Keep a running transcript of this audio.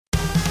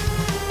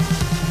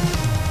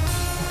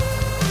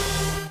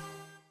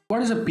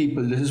What is up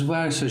people, this is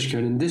Sashkan.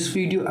 In this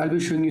video, I'll be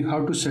showing you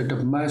how to set up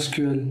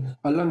MySQL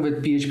along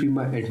with PHP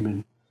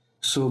Myadmin.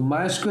 So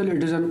MySQL,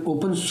 it is an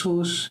open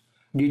source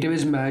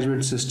database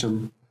management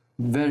system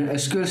where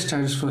SQL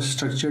stands for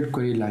Structured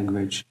Query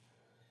Language.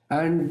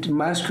 And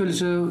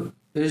MySQL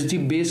is the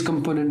base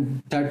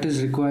component that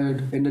is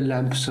required in the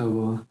LAMP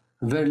server,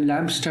 where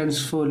LAMP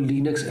stands for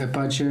Linux,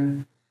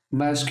 Apache,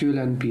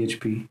 MySQL and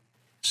PHP.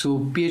 So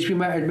PHP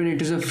Myadmin,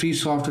 it is a free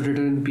software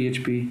written in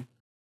PHP.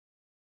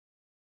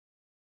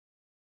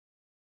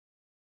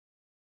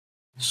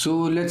 So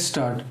let's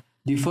start.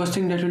 The first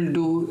thing that we'll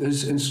do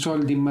is install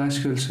the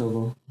MySQL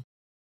server.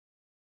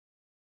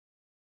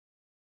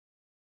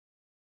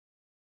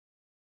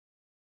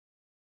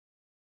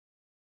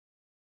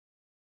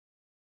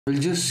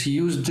 We'll just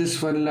use this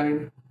one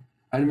line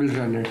and we'll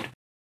run it.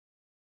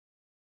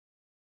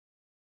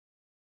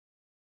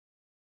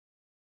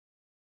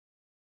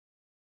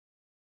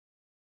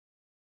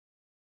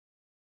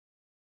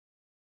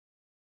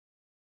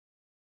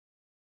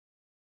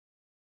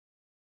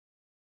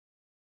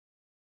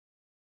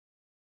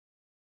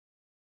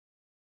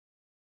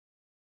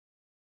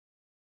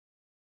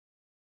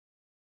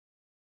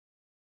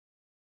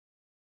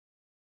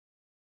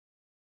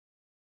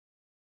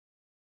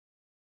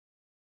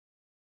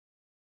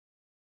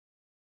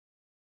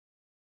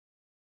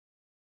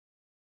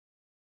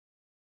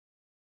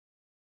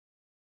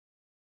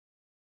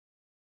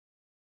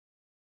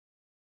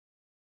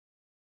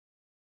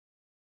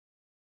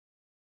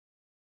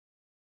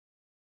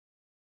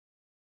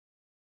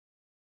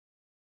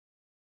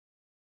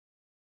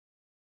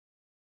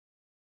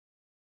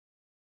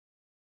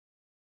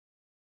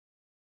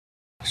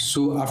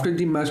 So after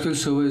the MySQL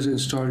server is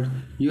installed,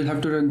 you'll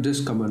have to run this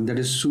command, that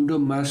is sudo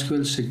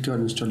mysql secure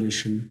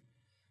installation.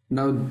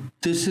 Now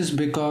this is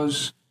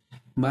because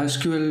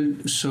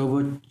MySQL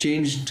server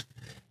changed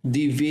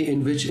the way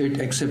in which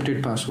it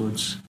accepted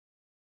passwords.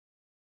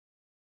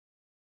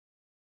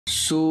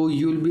 So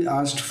you'll be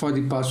asked for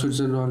the passwords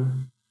and all.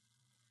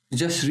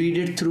 Just read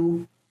it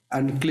through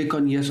and click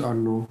on yes or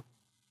no.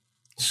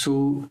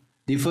 So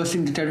the first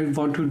thing that we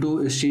want to do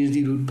is change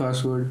the root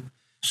password.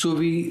 So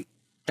we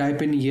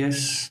type in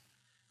yes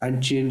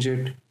and change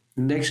it.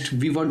 Next,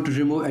 we want to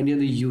remove any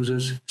other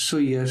users. So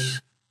yes,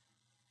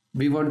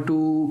 we want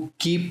to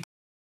keep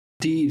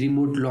the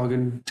remote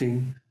login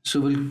thing.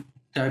 So we'll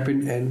type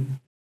in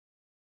N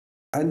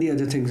and the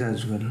other things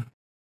as well.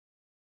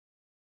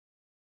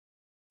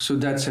 So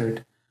that's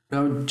it.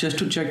 Now just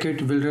to check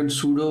it, we'll run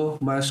sudo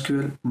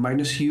mysql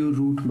 -u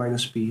root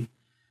 -p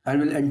and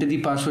we'll enter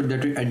the password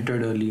that we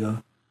entered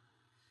earlier.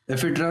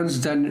 If it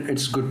runs, then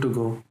it's good to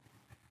go.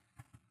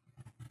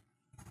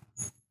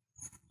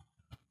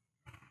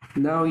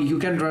 Now you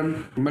can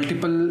run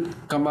multiple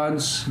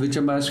commands which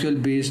are MySQL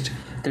based,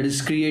 that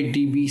is create,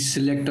 db,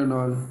 select and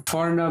all.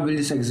 For now we'll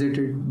just exit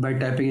it by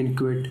typing in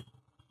quit.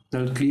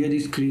 Now clear the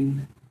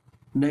screen.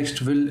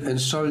 Next we'll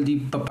install the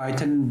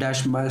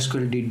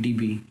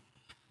python-mysqldb.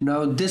 Now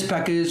this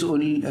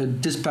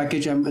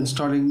package I'm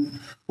installing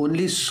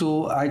only so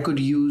I could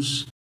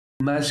use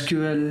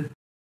MySQL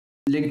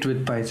linked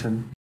with Python,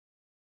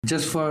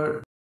 just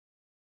for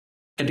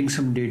getting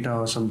some data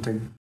or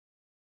something.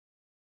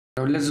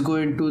 Now let's go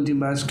into the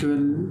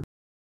MySQL,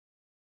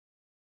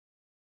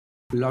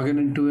 login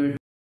into it.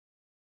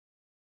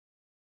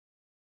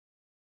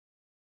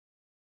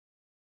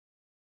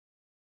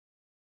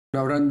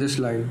 Now run this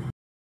line.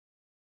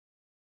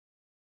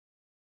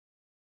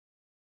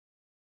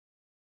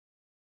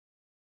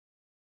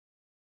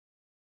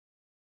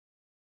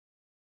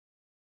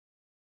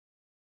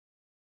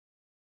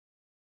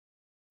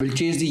 We'll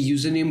change the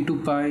username to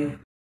py.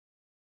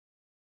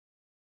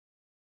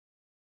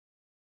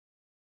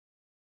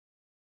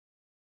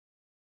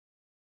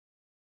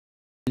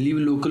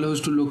 Leave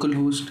localhost to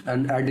localhost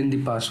and add in the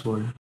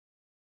password.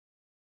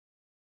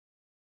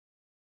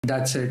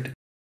 That's it.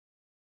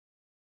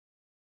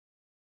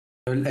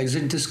 I'll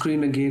exit the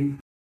screen again.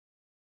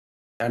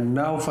 And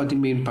now for the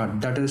main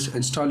part, that is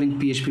installing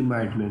PHP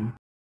Myadmin.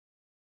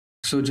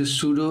 So just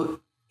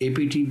sudo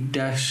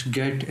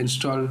apt-get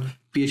install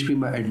PHP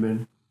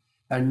Myadmin.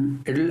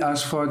 And it will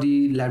ask for the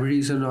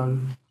libraries and all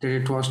that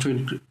it wants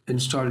to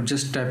install.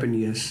 Just type in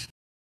yes.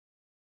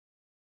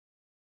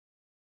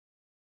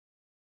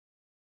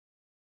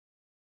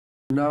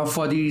 Now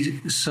for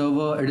the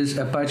server, it is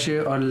Apache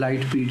or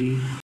LightPD.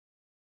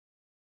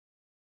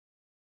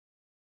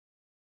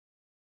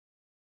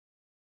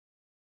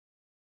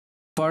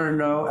 For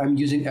now, I'm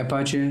using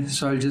Apache,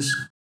 so I'll just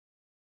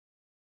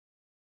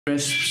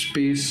press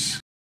space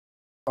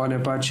on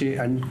Apache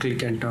and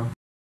click enter.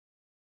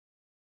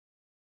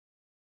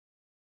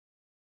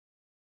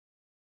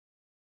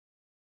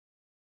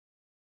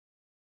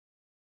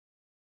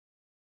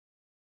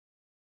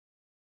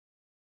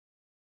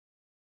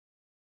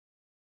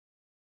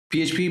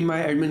 PHP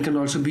Myadmin can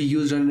also be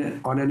used on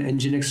an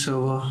Nginx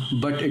server,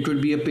 but it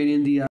would be a pain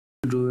in the ass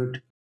to do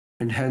it,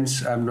 and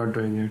hence I'm not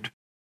doing it.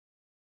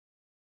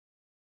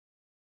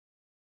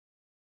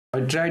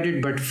 I tried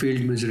it but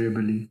failed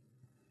miserably.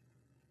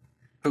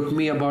 Took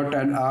me about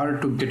an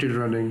hour to get it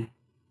running.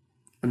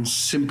 and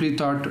simply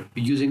thought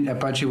using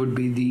Apache would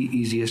be the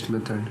easiest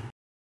method.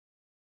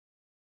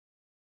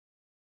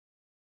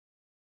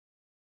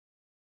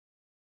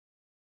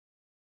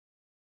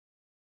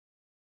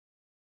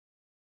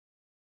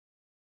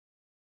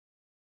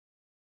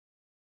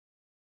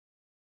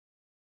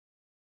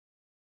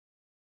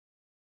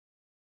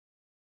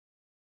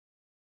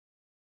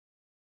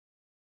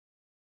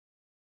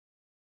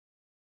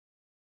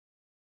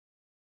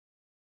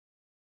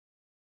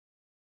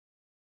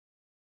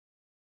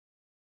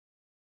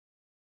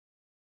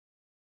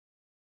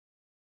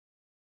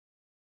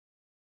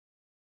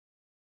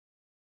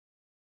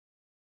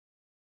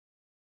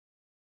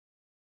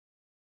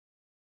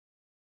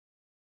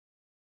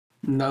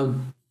 Now,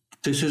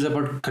 this is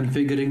about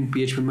configuring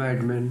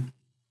PHP-MyAdmin.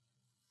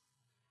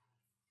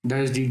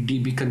 That is the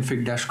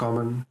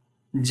dbconfig-common.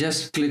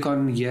 Just click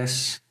on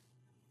yes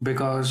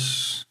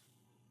because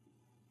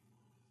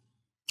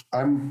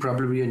I'm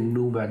probably a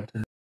noob at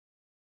this.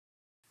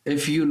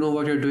 If you know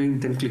what you're doing,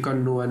 then click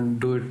on no and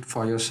do it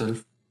for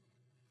yourself.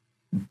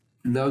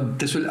 Now,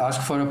 this will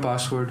ask for a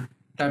password.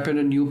 Type in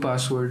a new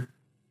password,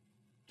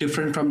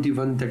 different from the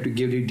one that you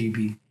gave the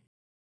DB.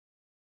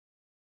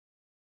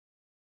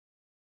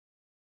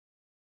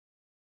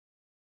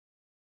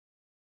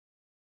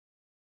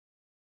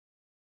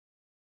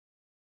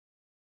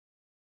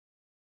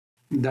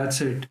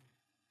 That's it.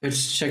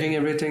 It's checking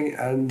everything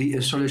and the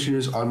installation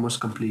is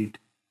almost complete.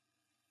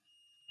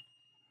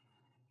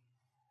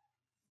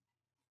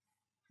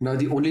 Now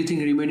the only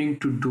thing remaining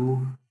to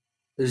do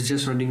is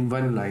just running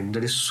one line,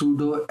 that is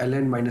sudo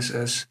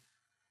ln-s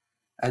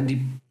and the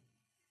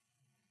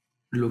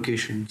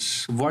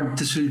locations. What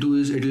this will do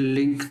is it will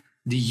link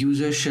the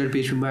user share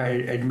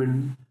PHP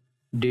admin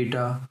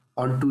data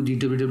onto the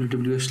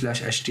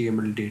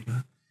www/html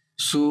data.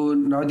 So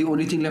now the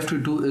only thing left to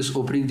do is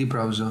opening the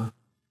browser.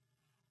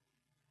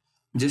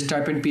 Just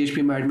type in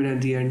PHP Myadmin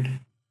at the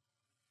end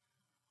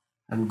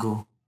and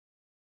go.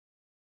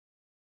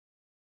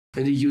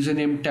 In the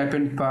username, type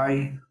in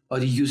py or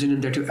the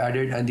username that you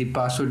added and the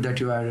password that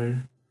you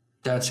added.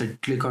 That's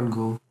it. Click on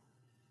go.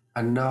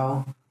 And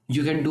now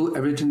you can do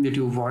everything that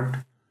you want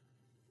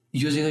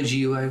using a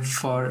GUI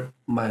for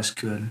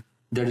MySQL.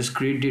 That is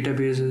create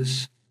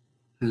databases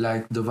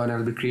like the one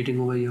I'll be creating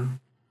over here.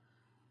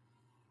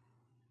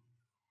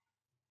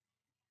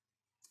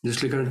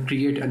 Just click on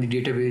create and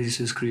the database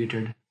is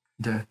created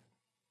there.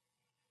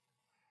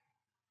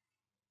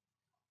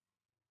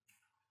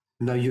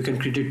 Now you can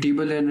create a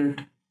table in it.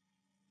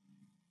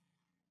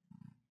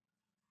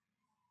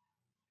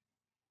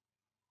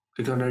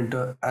 Click on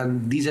enter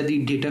and these are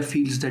the data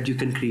fields that you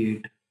can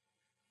create.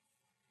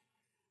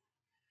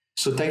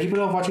 So thank you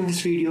for watching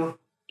this video.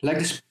 Like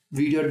this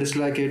video,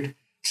 dislike it,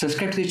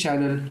 subscribe to the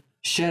channel,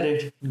 share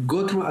it,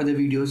 go through other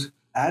videos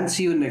and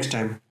see you next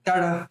time.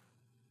 Tada!